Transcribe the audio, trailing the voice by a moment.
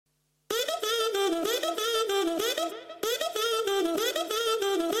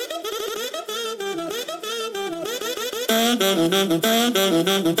Hello,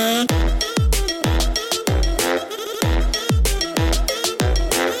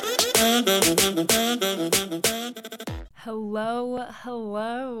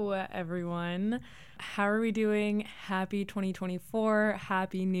 everyone. How are we doing? Happy 2024.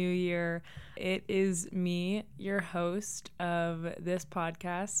 Happy New Year. It is me, your host of this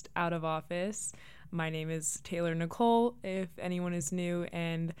podcast, Out of Office. My name is Taylor Nicole, if anyone is new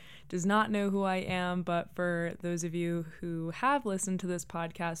and does not know who I am, but for those of you who have listened to this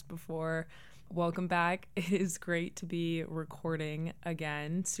podcast before, welcome back. It is great to be recording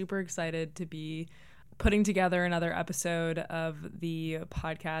again. Super excited to be putting together another episode of the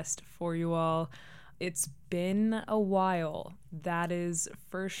podcast for you all. It's been a while, that is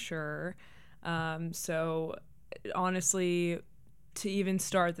for sure. So honestly, to even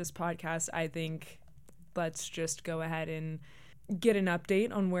start this podcast, I think let's just go ahead and get an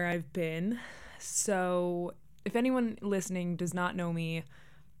update on where I've been. So if anyone listening does not know me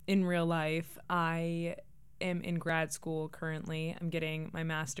in real life, I am in grad school currently. I'm getting my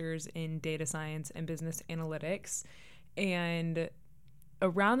master's in data science and business analytics. And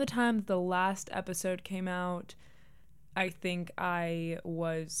around the time that the last episode came out, I think I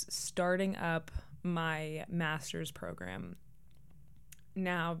was starting up my master's program.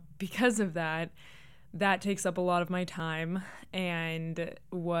 Now, because of that takes up a lot of my time, and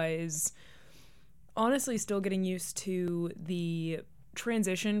was honestly still getting used to the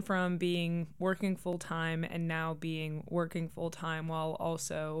transition from being working full-time and now being working full-time while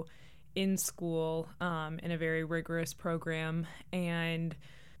also in school in a very rigorous program. And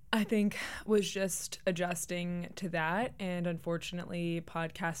I think was just adjusting to that, and unfortunately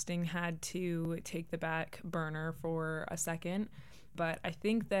podcasting had to take the back burner for a second. But I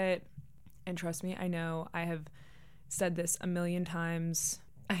think that, and trust me, I know I have said this a million times,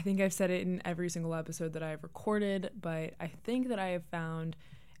 I think I've said it in every single episode that I've recorded, but I think that I have found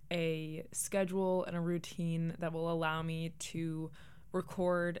a schedule and a routine that will allow me to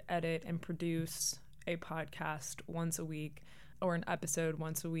record, edit, and produce a podcast once a week, or an episode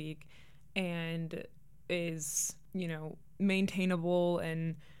once a week, and is, maintainable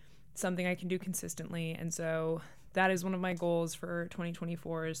and something I can do consistently. And so that is one of my goals for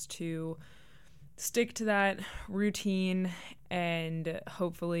 2024, is to stick to that routine and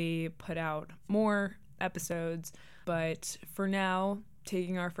hopefully put out more episodes. But for now,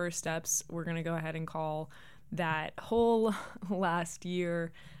 taking our first steps, we're going to go ahead and call that whole last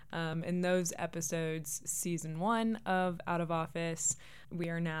year in those episodes season 1 of Out of Office. We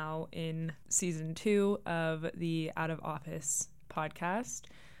are now in season 2 of the Out of Office podcast.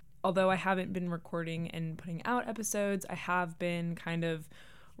 Although I haven't been recording and putting out episodes, I have been kind of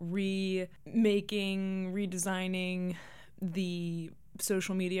redesigning the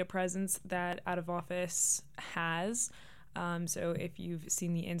social media presence that Out of Office has. So if you've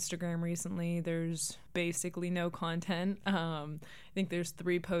seen the Instagram recently, there's basically no content. I think there's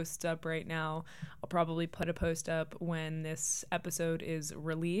 3 posts up right now. I'll probably put a post up when this episode is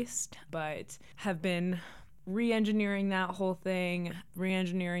released, but have been re-engineering that whole thing,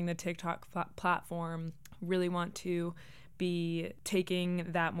 re-engineering the TikTok platform. Really want to be taking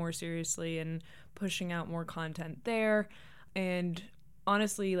that more seriously and pushing out more content there. And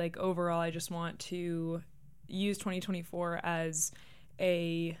honestly, overall, I just want to use 2024 as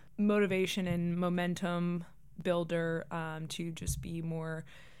a motivation and momentum builder, to just be more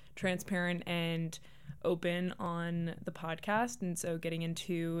transparent and open on the podcast. And so getting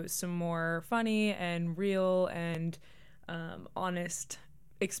into some more funny and real and honest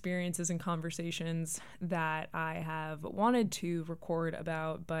experiences and conversations that I have wanted to record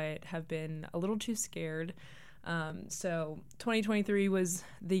about but have been a little too scared. So 2023 was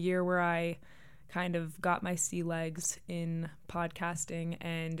the year where I kind of got my sea legs in podcasting,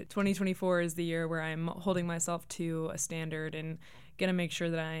 and 2024 is the year where I'm holding myself to a standard and gonna make sure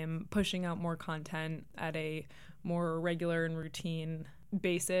that I am pushing out more content at a more regular and routine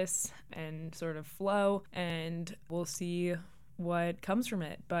basis and sort of flow, and we'll see what comes from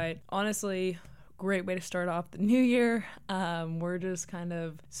it. But honestly, great way to start off the new year. We're just kind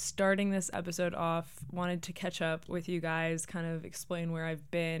of starting this episode off. Wanted to catch up with you guys, kind of explain where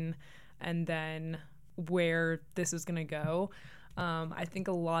I've been and then where this is gonna go. I think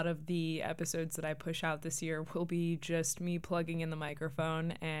a lot of the episodes that I push out this year will be just me plugging in the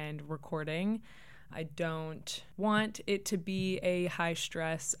microphone and recording. I don't want it to be a high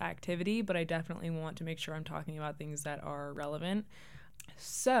stress activity, but I definitely want to make sure I'm talking about things that are relevant.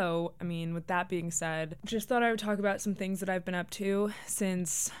 So, with that being said, just thought I would talk about some things that I've been up to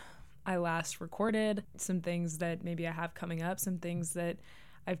since I last recorded, some things that maybe I have coming up, some things that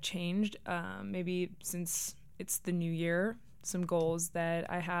I've changed, maybe since it's the new year, some goals that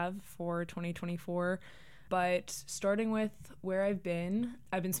I have for 2024. But starting with where I've been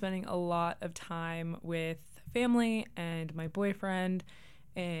spending a lot of time with family and my boyfriend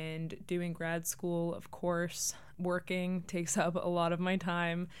and doing grad school, of course. Working takes up a lot of my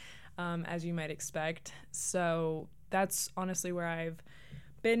time, as you might expect. So that's honestly where I've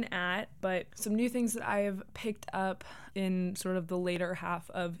been at. But some new things that I have picked up in sort of the later half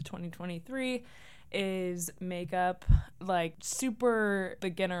of 2023 is makeup, like super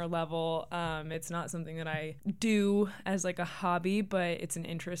beginner level. It's not something that I do as like a hobby, but it's an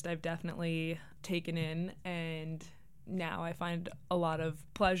interest I've definitely taken in, and now I find a lot of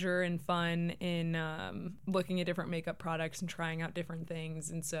pleasure and fun in looking at different makeup products and trying out different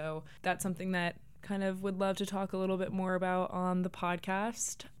things. And so that's something that kind of would love to talk a little bit more about on the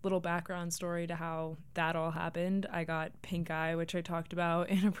podcast. Little background story to how that all happened. I got pink eye, which I talked about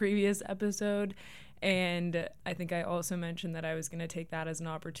in a previous episode. And I think I also mentioned that I was going to take that as an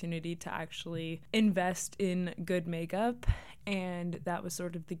opportunity to actually invest in good makeup. And that was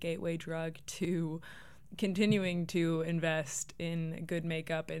sort of the gateway drug to continuing to invest in good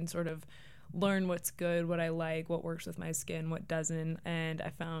makeup and sort of learn what's good, what I like, what works with my skin, what doesn't. And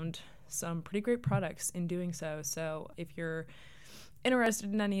I found some pretty great products in doing so. So if you're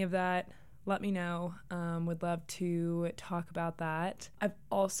interested in any of that, let me know. Would love to talk about that. I've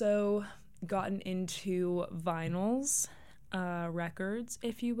also gotten into vinyls, records,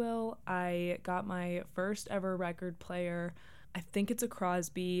 if you will. I got my first ever record player. I think it's a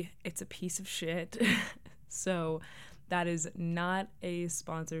Crosby. It's a piece of shit. So that is not a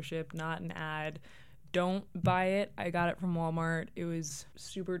sponsorship, not an ad. Don't buy it. I got it from Walmart. It was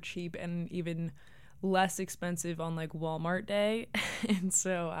super cheap and even less expensive on like Walmart Day. And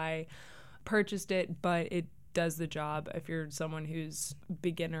so I purchased it, but it does the job if you're someone who's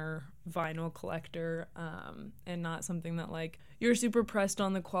beginner vinyl collector, and not something that like you're super pressed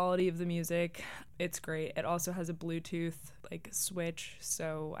on the quality of the music. It's great. It also has a Bluetooth like switch,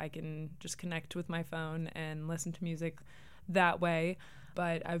 so I can just connect with my phone and listen to music that way.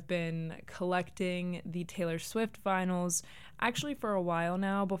 But I've been collecting the Taylor Swift vinyls actually for a while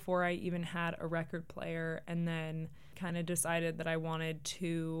now, before I even had a record player, and then kind of decided that I wanted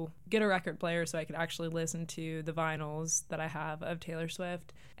to get a record player so I could actually listen to the vinyls that I have of Taylor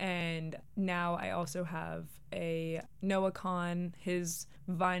Swift. And now I also have a Noah Kahan, his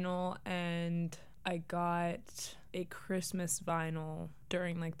vinyl, and I got a Christmas vinyl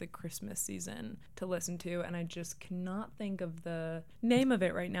during like the Christmas season to listen to, and I just cannot think of the name of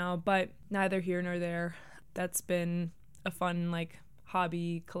it right now, but neither here nor there. That's been a fun like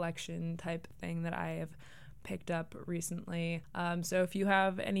hobby collection type thing that I have picked up recently. So if you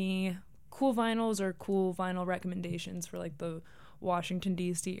have any cool vinyls or cool vinyl recommendations for like the Washington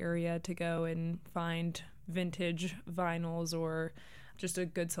DC area to go and find vintage vinyls, or just a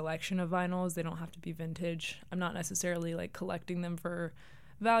good selection of vinyls, they don't have to be vintage. I'm not necessarily like collecting them for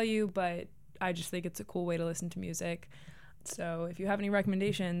value, but I just think it's a cool way to listen to music. So if you have any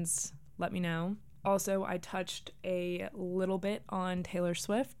recommendations, let me know. Also, I touched a little bit on Taylor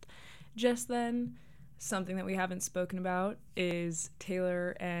Swift just then. Something that we haven't spoken about is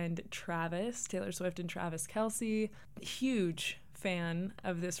Taylor Swift and Travis Kelce. Huge fan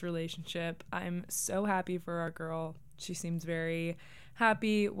of this relationship. I'm so happy for our girl. She seems very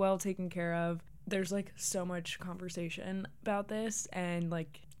happy, well taken care of. There's like so much conversation about this, and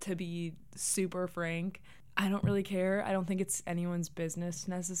like, to be super frank, I don't really care. I don't think it's anyone's business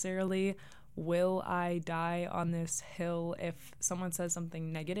necessarily. Will I die on this hill if someone says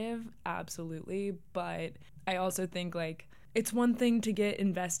something negative? Absolutely. But I also think like it's one thing to get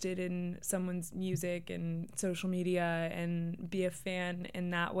invested in someone's music and social media and be a fan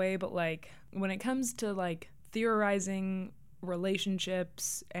in that way, but like when it comes to like theorizing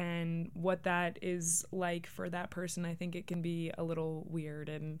relationships and what that is like for that person, I think it can be a little weird,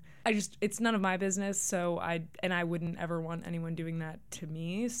 and it's none of my business, so I wouldn't ever want anyone doing that to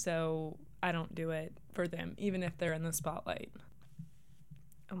me, so I don't do it for them, even if they're in the spotlight.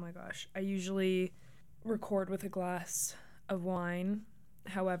 Oh my gosh, I usually record with a glass of wine.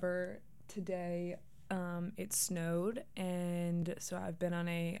 However, today it snowed, and so I've been on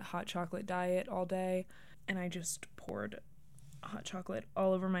a hot chocolate diet all day, and I just poured hot chocolate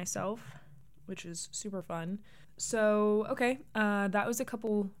all over myself, which is super fun. So, okay, that was a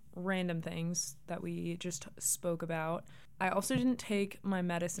couple random things that we just spoke about. I also didn't take my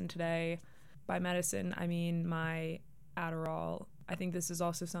medicine today. By medicine, I mean my Adderall. I think this is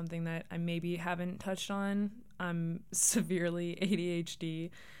also something that I maybe haven't touched on. I'm severely ADHD.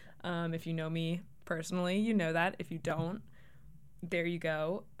 If you know me personally, you know that. If you don't, there you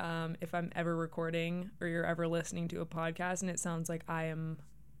go. If I'm ever recording or you're ever listening to a podcast and it sounds like I am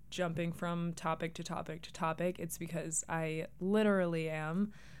jumping from topic to topic to topic, it's because I literally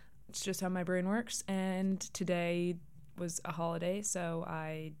am. It's just how my brain works. And today was a holiday, so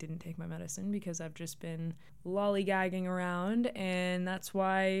I didn't take my medicine because I've just been lollygagging around, and that's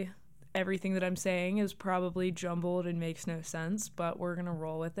why everything that I'm saying is probably jumbled and makes no sense, but we're gonna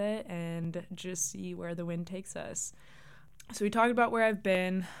roll with it and just see where the wind takes us. So we talked about where I've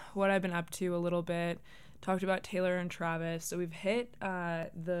been, what I've been up to a little bit, talked about Taylor and Travis. So we've hit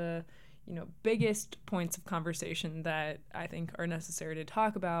the biggest points of conversation that I think are necessary to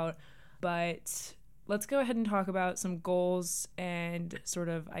talk about, but let's go ahead and talk about some goals and sort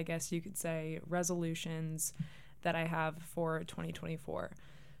of, I guess you could say, resolutions that I have for 2024.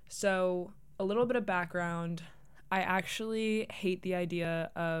 So a little bit of background. I actually hate the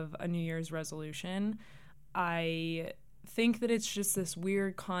idea of a New Year's resolution. I think that it's just this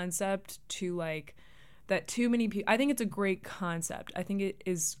weird concept to that too many people. I think it's a great concept. I think it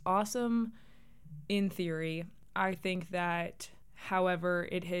is awesome in theory. I think that, however,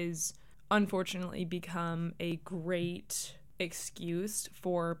 it has unfortunately become a great excuse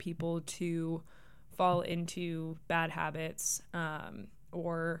for people to fall into bad habits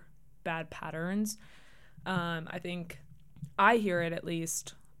or bad patterns. I think I hear it at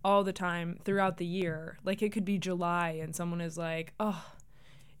least all the time throughout the year. Like, it could be July and someone is like, oh,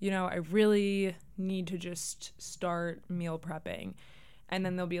 I really need to just start meal prepping. And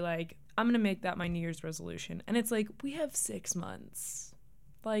then they'll be like, I'm going to make that my New Year's resolution. And it's like, we have 6 months.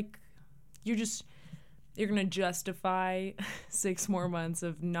 Like, you're going to justify 6 more months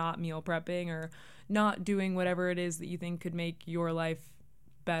of not meal prepping or not doing whatever it is that you think could make your life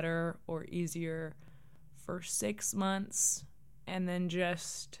better or easier for 6 months and then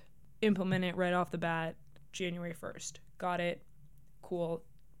just implement it right off the bat January 1st. Got it. Cool.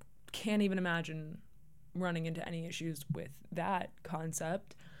 Can't even imagine running into any issues with that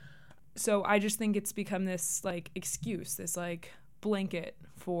concept. So I just think it's become this excuse, this blanket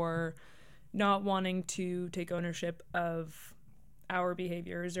for not wanting to take ownership of our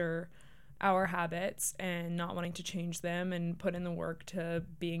behaviors or our habits and not wanting to change them and put in the work to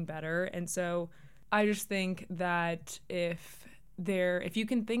being better. And so I just think that if you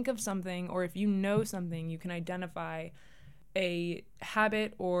can think of something, or if you know something, you can identify a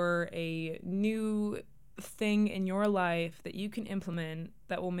habit or a new thing in your life that you can implement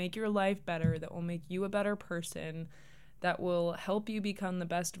that will make your life better, that will make you a better person, that will help you become the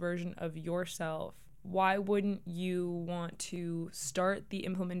best version of yourself, why wouldn't you want to start the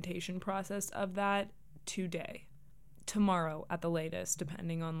implementation process of that today? Tomorrow at the latest,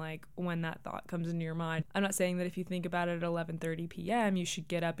 depending on when that thought comes into your mind. I'm not saying that if you think about it at 11:30 p.m. you should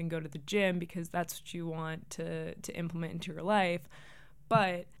get up and go to the gym because that's what you want to implement into your life.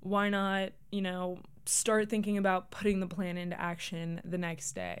 But why not, start thinking about putting the plan into action the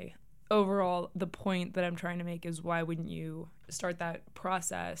next day? Overall, the point that I'm trying to make is, why wouldn't you start that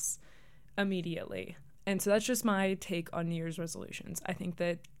process immediately? And so that's just my take on New Year's resolutions. I think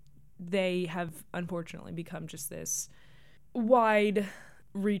that they have unfortunately become just this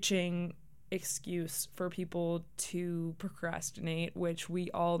wide-reaching excuse for people to procrastinate, which we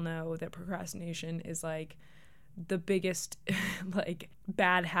all know that procrastination is the biggest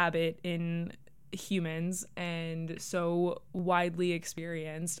bad habit in humans and so widely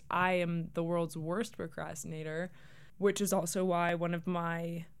experienced. I am the world's worst procrastinator, which is also why one of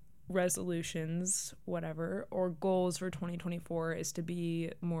my resolutions, or goals for 2024 is to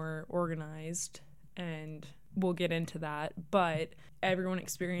be more organized, and we'll get into that. But everyone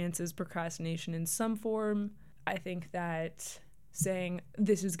experiences procrastination in some form. I think that saying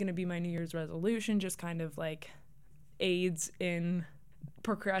this is going to be my New Year's resolution just kind of aids in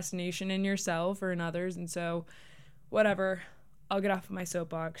procrastination in yourself or in others. And so whatever, I'll get off of my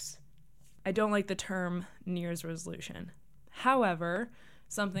soapbox. I don't like the term New Year's resolution. However,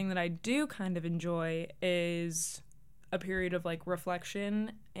 something that I do kind of enjoy is a period of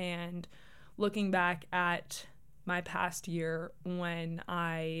reflection and looking back at my past year when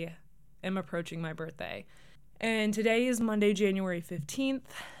I am approaching my birthday. And today is Monday, January 15th.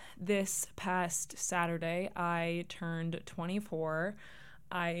 This past Saturday, I turned 24.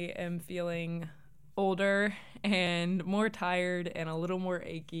 I am feeling older and more tired and a little more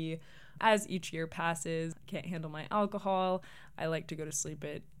achy as each year passes. I can't handle my alcohol. I like to go to sleep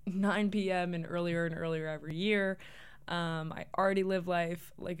at 9 p.m. and earlier every year. I already live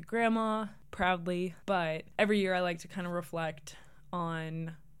life like a grandma, proudly, but every year I like to kind of reflect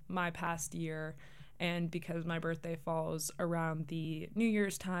on my past year. And because my birthday falls around the New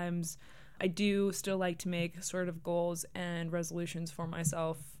Year's times, I do still like to make sort of goals and resolutions for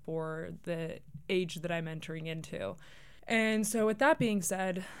myself for the age that I'm entering into. And so with that being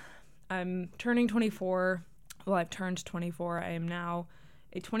said, I'm turning 24. Well, I've turned 24. I am now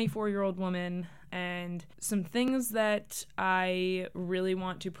a 24-year-old woman, and some things that I really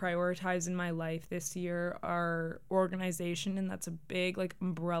want to prioritize in my life this year are organization, and that's a big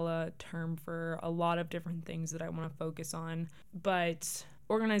umbrella term for a lot of different things that I want to focus on. But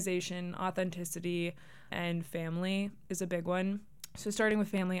organization, authenticity, and family is a big one. So starting with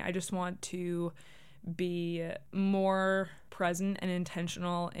family, I just want to be more present and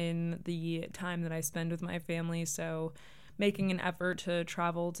intentional in the time that I spend with my family. So making an effort to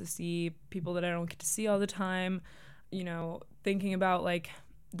travel to see people that I don't get to see all the time, thinking about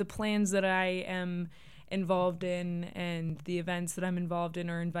the plans that I am involved in and the events that I'm involved in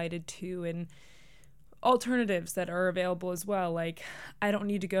or invited to, and alternatives that are available as well. I don't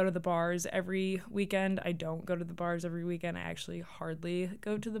need to go to the bars every weekend. I don't go to the bars every weekend. I actually hardly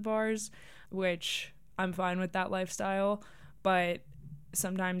go to the bars, which I'm fine with that lifestyle. But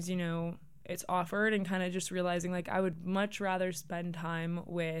sometimes, it's offered, and kind of just realizing I would much rather spend time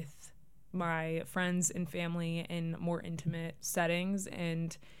with my friends and family in more intimate settings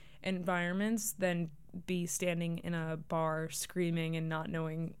and environments than be standing in a bar screaming and not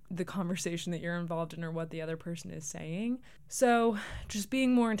knowing the conversation that you're involved in or what the other person is saying. So just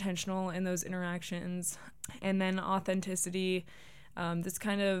being more intentional in those interactions. And then authenticity, this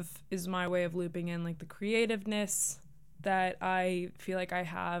kind of is my way of looping in the creativeness that I feel like I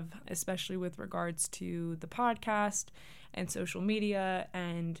have, especially with regards to the podcast and social media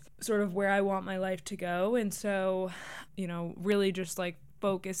and sort of where I want my life to go. And so, really just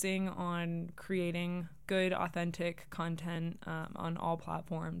focusing on creating good, authentic content on all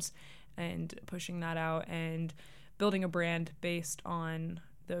platforms and pushing that out and building a brand based on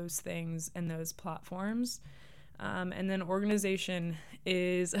those things and those platforms. And then organization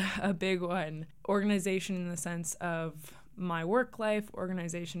is a big one. Organization in the sense of my work life,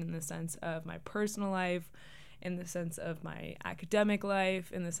 organization in the sense of my personal life, in the sense of my academic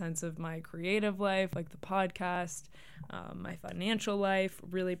life, in the sense of my creative life, the podcast, my financial life,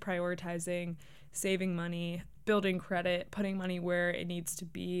 really prioritizing saving money, building credit, putting money where it needs to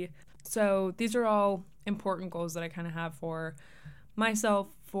be. So these are all important goals that I kind of have for myself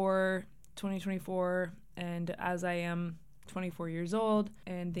for 2024. And as I am 24 years old,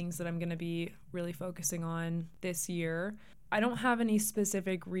 and things that I'm going to be really focusing on this year, I don't have any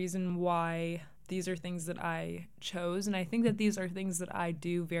specific reason why these are things that I chose, and I think that these are things that I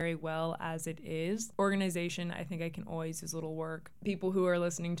do very well as it is. Organization, I think I can always use a little work. People who are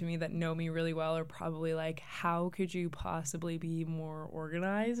listening to me that know me really well are probably how could you possibly be more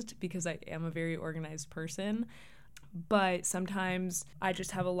organized? Because I am a very organized person. But sometimes I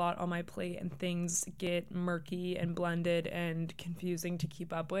just have a lot on my plate and things get murky and blended and confusing to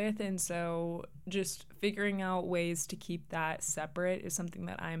keep up with. And so just figuring out ways to keep that separate is something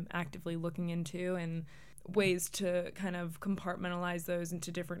that I'm actively looking into, and ways to kind of compartmentalize those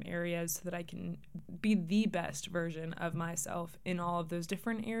into different areas so that I can be the best version of myself in all of those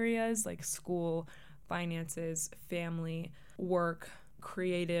different areas, like school, finances, family, work,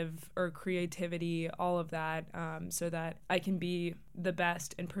 creativity, all of that, so that I can be the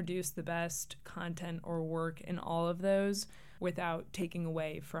best and produce the best content or work in all of those without taking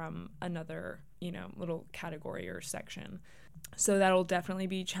away from another, little category or section. So that'll definitely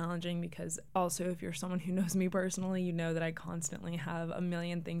be challenging, because also if you're someone who knows me personally, you know that I constantly have a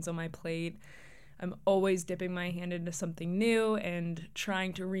million things on my plate. I'm always dipping my hand into something new and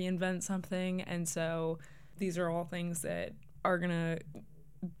trying to reinvent something. And so these are all things that are going to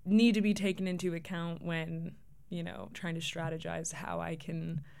need to be taken into account when, trying to strategize how I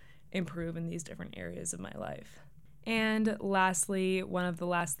can improve in these different areas of my life. And lastly, one of the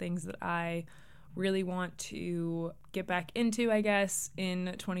last things that I really want to get back into, I guess,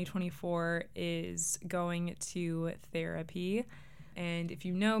 in 2024 is going to therapy. And if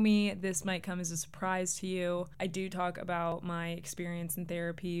you know me, this might come as a surprise to you. I do talk about my experience in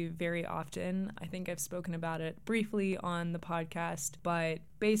therapy very often. I think I've spoken about it briefly on the podcast, but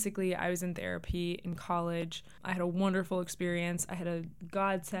basically I was in therapy in college. I had a wonderful experience. I had a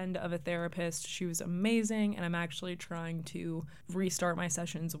godsend of a therapist. She was amazing, and I'm actually trying to restart my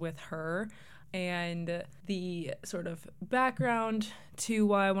sessions with her. And the sort of background to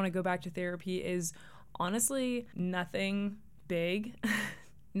why I want to go back to therapy is honestly nothing big.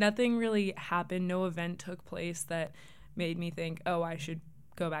 Nothing really happened. No event took place that made me think, oh, I should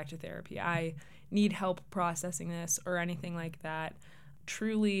go back to therapy. I need help processing this or anything like that.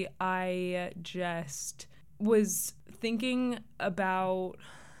 Truly, I just was thinking about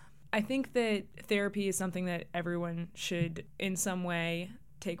I think that therapy is something that everyone should in some way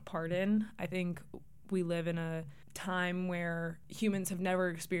take part in. I think we live in a time where humans have never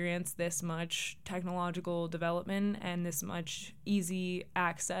experienced this much technological development and this much easy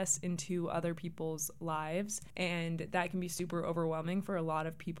access into other people's lives, and that can be super overwhelming for a lot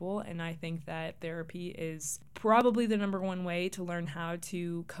of people. And I think that therapy is probably the number one way to learn how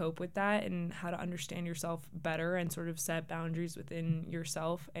to cope with that and how to understand yourself better and sort of set boundaries within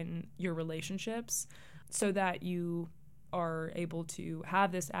yourself and your relationships so that you are able to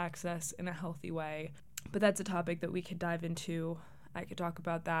have this access in a healthy way. But that's a topic that we could dive into. I could talk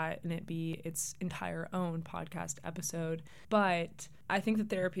about that and it be its entire own podcast episode. But I think that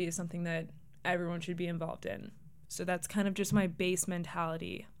therapy is something that everyone should be involved in. So that's kind of just my base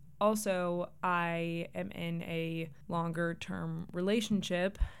mentality. Also, I am in a longer term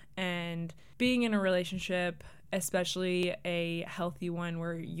relationship, and being in a relationship, especially a healthy one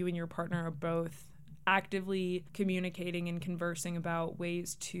where you and your partner are both actively communicating and conversing about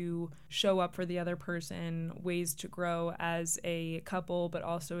ways to show up for the other person, ways to grow as a couple, but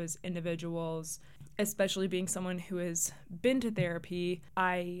also as individuals. Especially being someone who has been to therapy,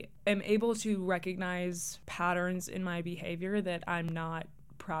 I am able to recognize patterns in my behavior that I'm not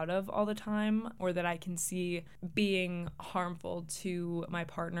proud of all the time, or that I can see being harmful to my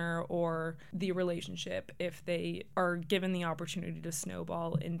partner or the relationship if they are given the opportunity to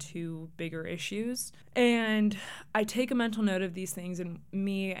snowball into bigger issues. And I take a mental note of these things, and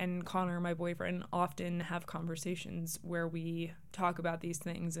me and Connor, my boyfriend, often have conversations where we talk about these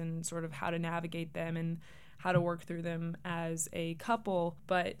things and sort of how to navigate them and how to work through them as a couple.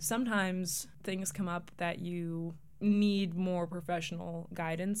 But sometimes things come up that you need more professional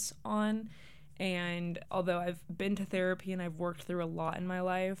guidance on. And although I've been to therapy and I've worked through a lot in my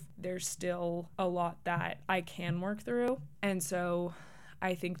life, there's still a lot that I can work through. And so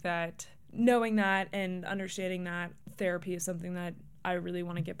I think that knowing that and understanding that therapy is something that I really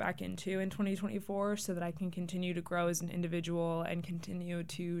want to get back into in 2024 so that I can continue to grow as an individual and continue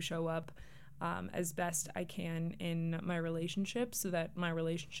to show up as best I can in my relationship, so that my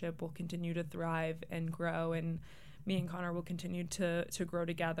relationship will continue to thrive and grow, and me and Connor will continue to grow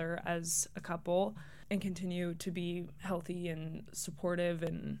together as a couple and continue to be healthy and supportive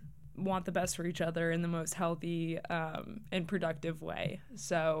and want the best for each other in the most healthy and productive way.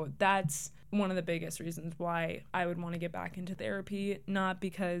 So that's one of the biggest reasons why I would want to get back into therapy. Not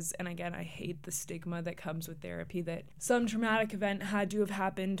because, and again, I hate the stigma that comes with therapy, that some traumatic event had to have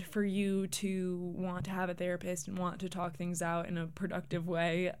happened for you to want to have a therapist and want to talk things out in a productive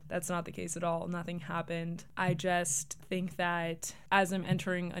way. That's not the case at all. Nothing happened. I just think that as I'm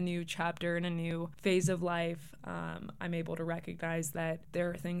entering a new chapter and a new phase of life, I'm able to recognize that there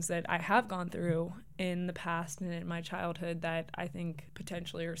are things that I have gone through in the past and in my childhood that I think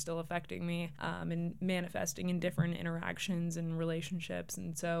potentially are still affecting me and manifesting in different interactions and relationships.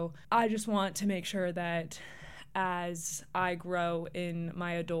 And so I just want to make sure that as I grow in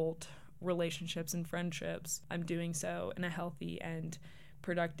my adult relationships and friendships, I'm doing so in a healthy and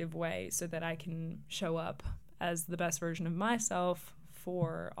productive way so that I can show up as the best version of myself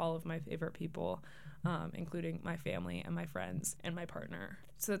for all of my favorite people, including my family and my friends and my partner.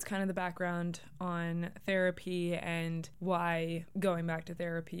 So that's kind of the background on therapy and why going back to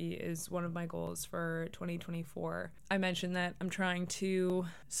therapy is one of my goals for 2024. I mentioned that I'm trying to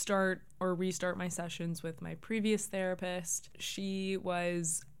start or restart my sessions with my previous therapist. She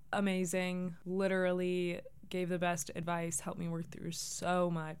was amazing, literally gave the best advice, helped me work through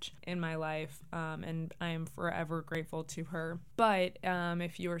so much in my life, and I am forever grateful to her. But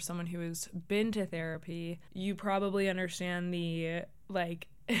if you are someone who has been to therapy, you probably understand the,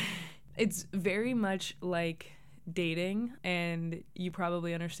 it's very much like dating, and you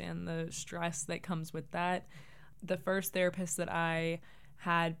probably understand the stress that comes with that. The first therapist that I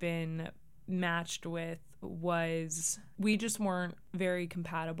had been matched with we just weren't very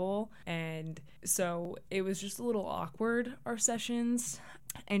compatible, and so it was just a little awkward, our sessions,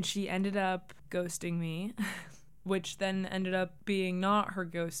 and she ended up ghosting me, which then ended up being not her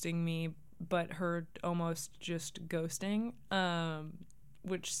ghosting me, but her almost just ghosting,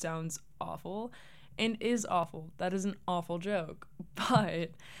 which sounds awful and is awful. That is an awful joke,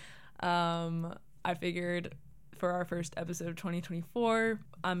 but I figured for our first episode of 2024,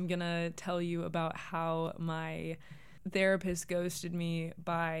 I'm gonna tell you about how my therapist ghosted me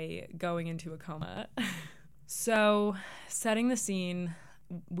by going into a coma. So, setting the scene,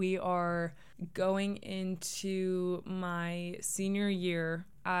 we are going into my senior year.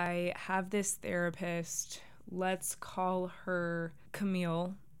 I have this therapist, let's call her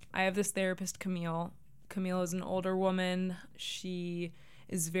Camille. I have this therapist, Camille. Camille is an older woman. She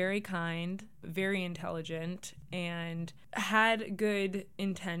is very kind, very intelligent, and had good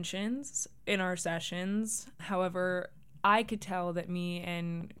intentions in our sessions. However, I could tell that me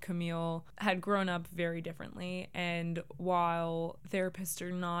and Camille had grown up very differently, and while therapists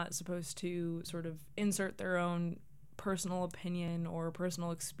are not supposed to sort of insert their own personal opinion or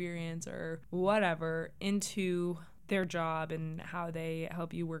personal experience or whatever into their job and how they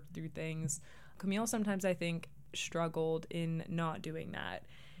help you work through things, Camille sometimes, I think, struggled in not doing that.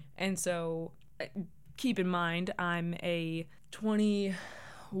 And so keep in mind, I'm a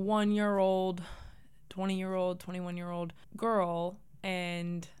 21-year-old, 21-year-old girl,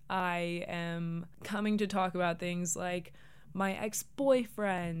 and I am coming to talk about things like my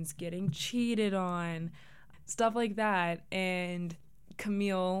ex-boyfriends, getting cheated on, stuff like that. And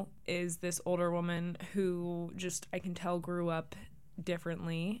Camille is this older woman who just, I can tell, grew up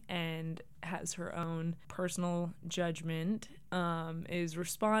differently and has her own personal judgment, is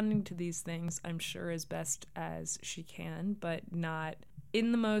responding to these things, I'm sure, as best as she can, but not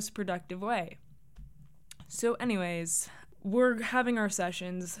in the most productive way. So anyways, we're having our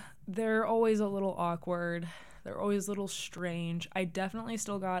sessions. They're always a little awkward. They're always a little strange. I definitely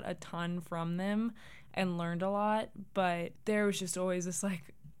still got a ton from them and learned a lot, but there was just always this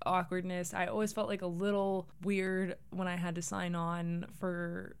like awkwardness. I always felt like a little weird when I had to sign on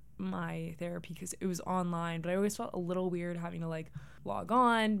for my therapy because it was online, but I always felt a little weird having to like log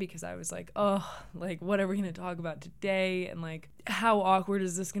on because I was like, oh, like what are we going to talk about today, and like how awkward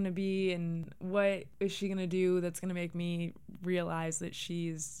is this going to be, and what is she going to do that's going to make me realize that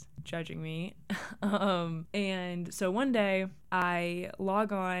she's judging me. And so one day I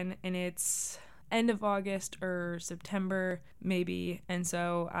log on and it's end of August or September maybe, and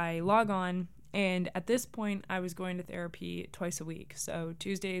so I log on. And at this point, I was going to therapy twice a week. So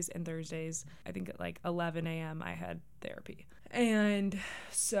Tuesdays and Thursdays, I think at like 11 a.m. I had therapy. And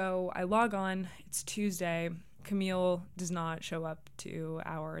so I log on, it's Tuesday. Camille does not show up to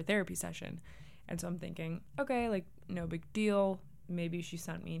our therapy session. And so I'm thinking, okay, like no big deal. Maybe she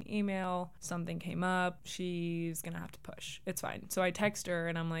sent me an email, something came up, she's gonna have to push. It's fine. So I text her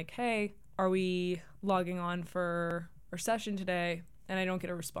and I'm like, hey, are we logging on for our session today? And I don't get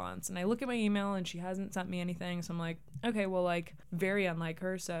a response. And I look at my email and she hasn't sent me anything. So I'm like, okay, well, like, very unlike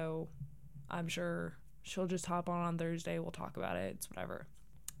her. So I'm sure she'll just hop on Thursday. We'll talk about it. It's whatever.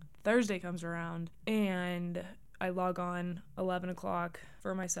 Thursday comes around and I log on 11 o'clock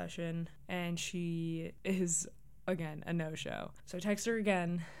for my session and she is, again, a no-show. So I text her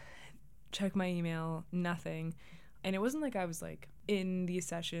again, check my email, nothing. And it wasn't like I was like in these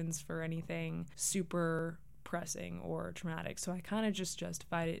sessions for anything super pressing or traumatic. So I kind of just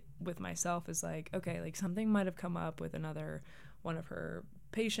justified it with myself as like, okay, like something might have come up with another one of her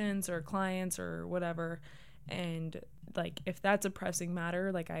patients or clients or whatever. And like, if that's a pressing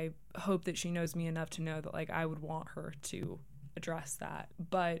matter, like I hope that she knows me enough to know that like I would want her to address that.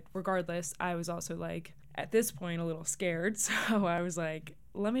 But regardless, I was also like, at this point, a little scared. So I was like,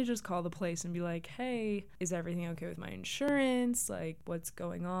 let me just call the place and be like, hey, is everything okay with my insurance? Like, what's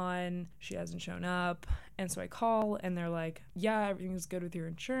going on? She hasn't shown up. And so I call and they're like, yeah, everything's good with your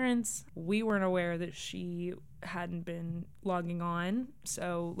insurance. We weren't aware that she hadn't been logging on.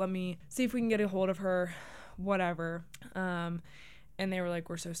 So let me see if we can get a hold of her, whatever. And they were like,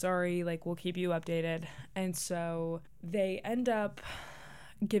 we're so sorry. Like, we'll keep you updated. And so they end up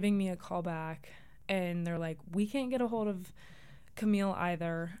giving me a call back and they're like, we can't get a hold of Camille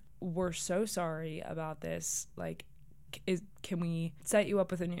either. We're so sorry about this. Like, can we set you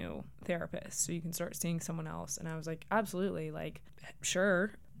up with a new therapist so you can start seeing someone else? And I was like, absolutely, like,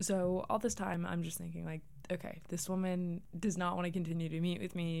 sure. So all this time I'm just thinking like, okay, this woman does not want to continue to meet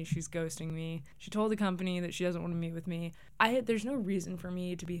with me. She's ghosting me. She told the company that she doesn't want to meet with me. There's no reason for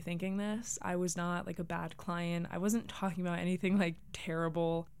me to be thinking this. I was not like a bad client. I wasn't talking about anything like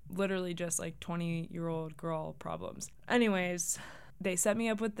terrible, literally just like 20-year-old girl problems. Anyways, they set me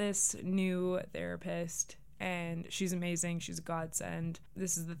up with this new therapist and she's amazing. She's a godsend.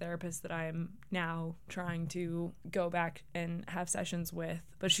 This is the therapist that I am now trying to go back and have sessions with,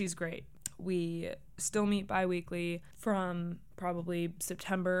 but she's great. We still meet bi-weekly from probably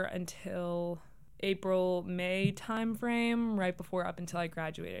September until April, May timeframe, right before up until I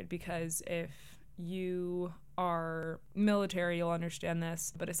graduated, because if you are military, you'll understand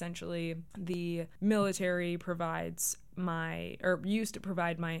this, but essentially the military used to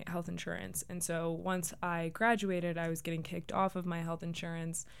provide my health insurance. And so once I graduated, I was getting kicked off of my health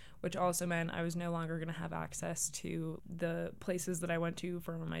insurance, which also meant I was no longer going to have access to the places that I went to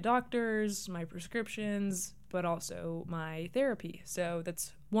for my doctors, my prescriptions, but also my therapy. So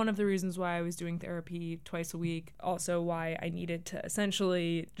that's one of the reasons why I was doing therapy twice a week. Also why I needed to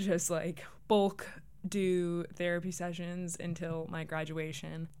essentially just like bulk do therapy sessions until my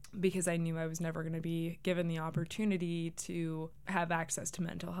graduation, because I knew I was never going to be given the opportunity to have access to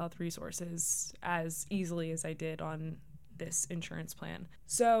mental health resources as easily as I did on this insurance plan.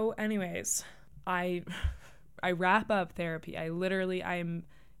 So anyways, I wrap up therapy. I'm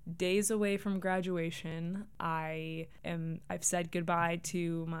days away from graduation. I've said goodbye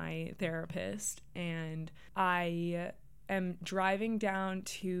to my therapist, and I am driving down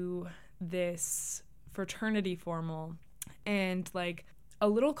to this fraternity formal. And like a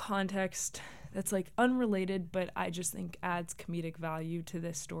little context that's like unrelated, but I just think adds comedic value to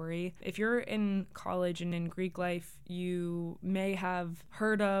this story. If you're in college and in Greek life, you may have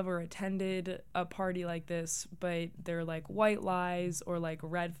heard of or attended a party like this, but they're like white lies or like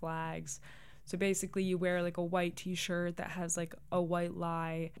red flags. So basically you wear like a white t-shirt that has like a white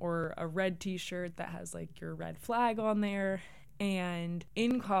lie, or a red t-shirt that has like your red flag on there. And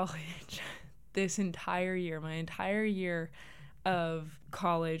in college, my entire year of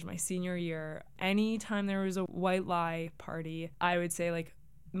college, my senior year, anytime there was a white lie party, I would say like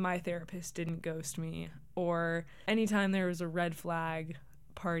my therapist didn't ghost me. Or anytime there was a red flag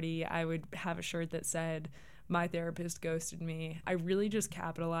party, I would have a shirt that said my therapist ghosted me. I really just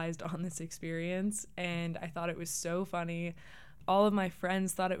capitalized on this experience, and I thought it was so funny. All of my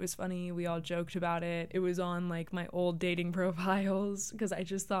friends thought it was funny. We all joked about it. It was on like my old dating profiles because I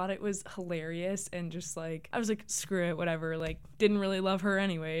just thought it was hilarious, and just like, I was like, screw it, whatever. Like, didn't really love her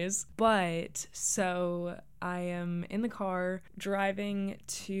anyways. But so I am in the car driving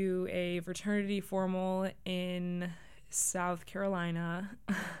to a fraternity formal in South Carolina,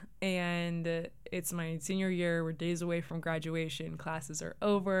 and it's my senior year. We're days away from graduation. Classes are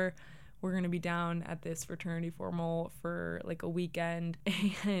over. We're going to be down at this fraternity formal for like a weekend,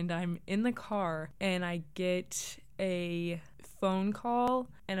 and I'm in the car and I get a phone call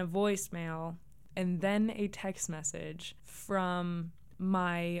and a voicemail and then a text message from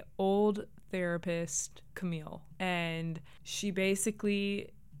my old therapist, Camille. And she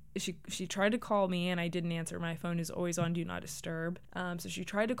basically, she tried to call me and I didn't answer. My phone is always on Do Not Disturb. So she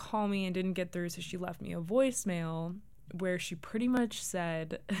tried to call me and didn't get through, so she left me a voicemail where she pretty much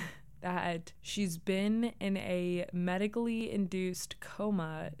said that she's been in a medically induced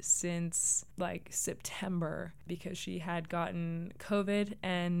coma since like September because she had gotten COVID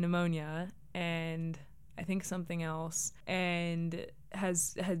and pneumonia and I think something else, and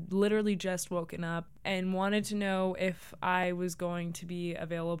had literally just woken up and wanted to know if I was going to be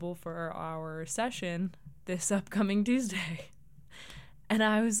available for our session this upcoming Tuesday. And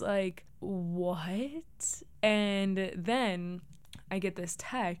I was like, what? And then I get this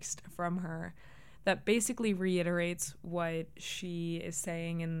text from her that basically reiterates what she is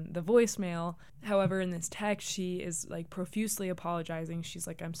saying in the voicemail. However, in this text, she is like profusely apologizing. She's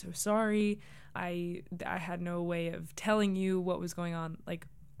like, I'm so sorry. I had no way of telling you what was going on. Like,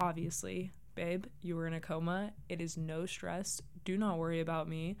 obviously, babe, you were in a coma. It is no stress. Do not worry about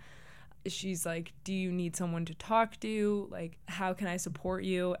me. She's like, do you need someone to talk to? Like, how can I support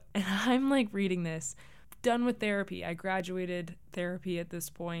you? And I'm like reading this. Done with therapy. I graduated therapy at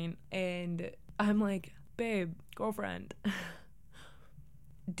this point, and I'm like, babe, girlfriend,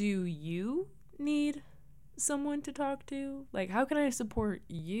 do you need someone to talk to? Like, how can I support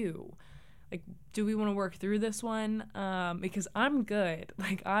you? Like, do we want to work through this one? Because I'm good.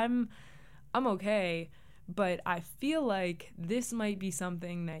 Like, I'm okay, but I feel like this might be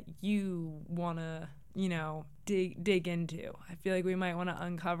something that you want to, dig into. I feel like we might want to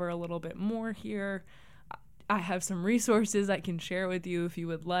uncover a little bit more here. I have some resources I can share with you if you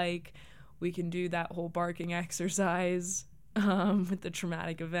would like. We can do that whole barking exercise with the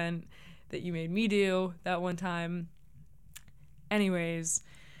traumatic event that you made me do that one time. Anyways,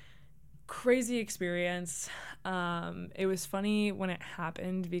 crazy experience. It was funny when it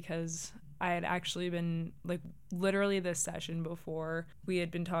happened because I had actually been, like, literally this session before, we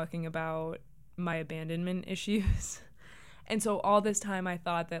had been talking about my abandonment issues. And so all this time I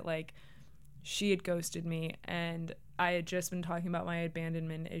thought that, like, she had ghosted me, and I had just been talking about my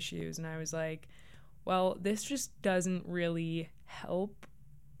abandonment issues, and I was like, well, this just doesn't really help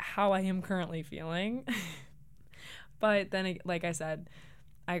how I am currently feeling. But then, like I said,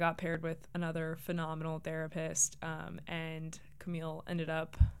 I got paired with another phenomenal therapist, and Camille ended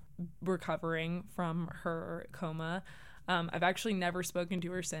up recovering from her coma. I've actually never spoken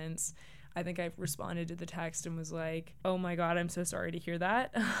to her since. I think I responded to the text and was like, oh my God, I'm so sorry to hear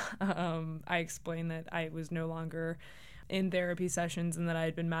that. I explained that I was no longer in therapy sessions and that I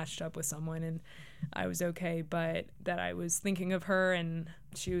had been matched up with someone and I was okay, but that I was thinking of her and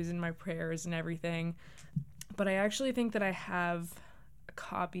she was in my prayers and everything. But I actually think that I have a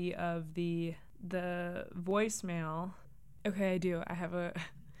copy of the voicemail. Okay, I do. I have a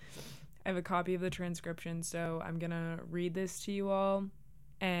copy of the transcription, so I'm gonna read this to you all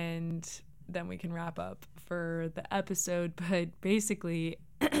and then we can wrap up for the episode. But basically,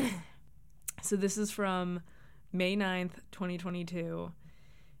 so this is from May 9th, 2022.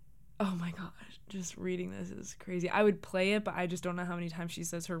 Oh my gosh, just reading this is crazy. I would play it, but I just don't know how many times she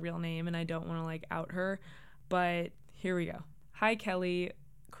says her real name and I don't want to like out her. But here we go. Hi, Kelly.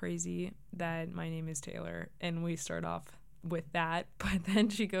 Crazy that my name is Taylor. And we start off with that. But then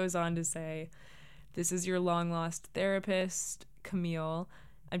she goes on to say, this is your long lost therapist, Camille.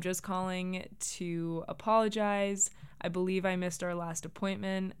 I'm just calling to apologize. I believe I missed our last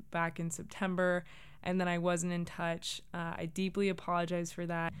appointment back in September and then I wasn't in touch. I deeply apologize for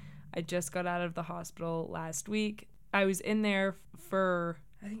that. I just got out of the hospital last week. I was in there for,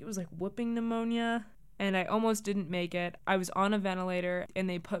 I think it was like whooping pneumonia, and I almost didn't make it. I was on a ventilator and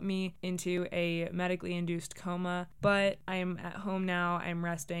they put me into a medically induced coma, but I'm at home now, I'm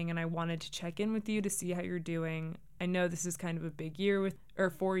resting, and I wanted to check in with you to see how you're doing. I know this is kind of a big year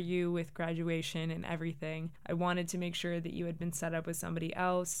for you with graduation and everything. I wanted to make sure that you had been set up with somebody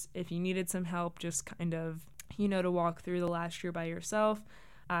else. If you needed some help, just kind of, to walk through the last year by yourself,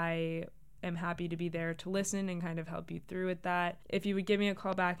 I am happy to be there to listen and kind of help you through with that. If you would give me a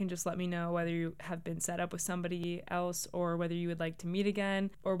call back and just let me know whether you have been set up with somebody else or whether you would like to meet again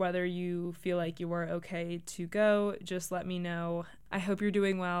or whether you feel like you are okay to go, just let me know. I hope you're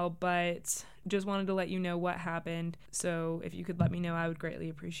doing well, but just wanted to let you know what happened. So if you could let me know, I would greatly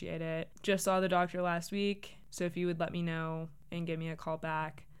appreciate it. Just saw the doctor last week, so if you would let me know and give me a call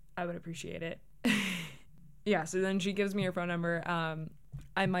back, I would appreciate it. Yeah, so then she gives me her phone number.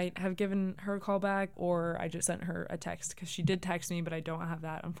 I might have given her a call back or I just sent her a text because she did text me, but I don't have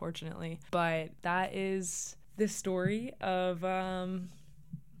that, unfortunately. But that is the story of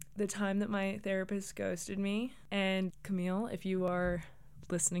the time that my therapist ghosted me. And Camille, if you are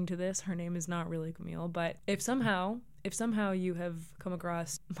listening to this, her name is not really Camille, but if somehow you have come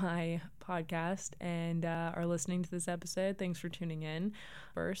across my podcast and are listening to this episode, thanks for tuning in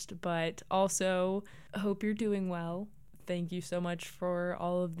first, but also hope you're doing well. Thank you so much for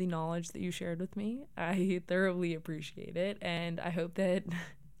all of the knowledge that you shared with me. I thoroughly appreciate it, and I hope that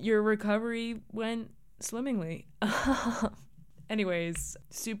your recovery went swimmingly. Anyways,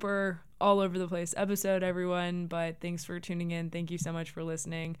 super all over the place episode, everyone, but thanks for tuning in. Thank you so much for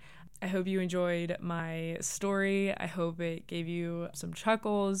listening. I hope you enjoyed my story. I hope it gave you some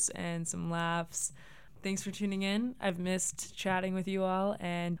chuckles and some laughs. Thanks for tuning in. I've missed chatting with you all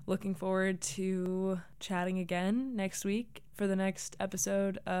and looking forward to chatting again next week for the next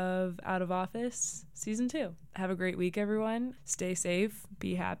episode of Out of Office Season 2. Have a great week, everyone. Stay safe,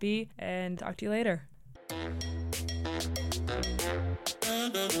 be happy, and talk to you later.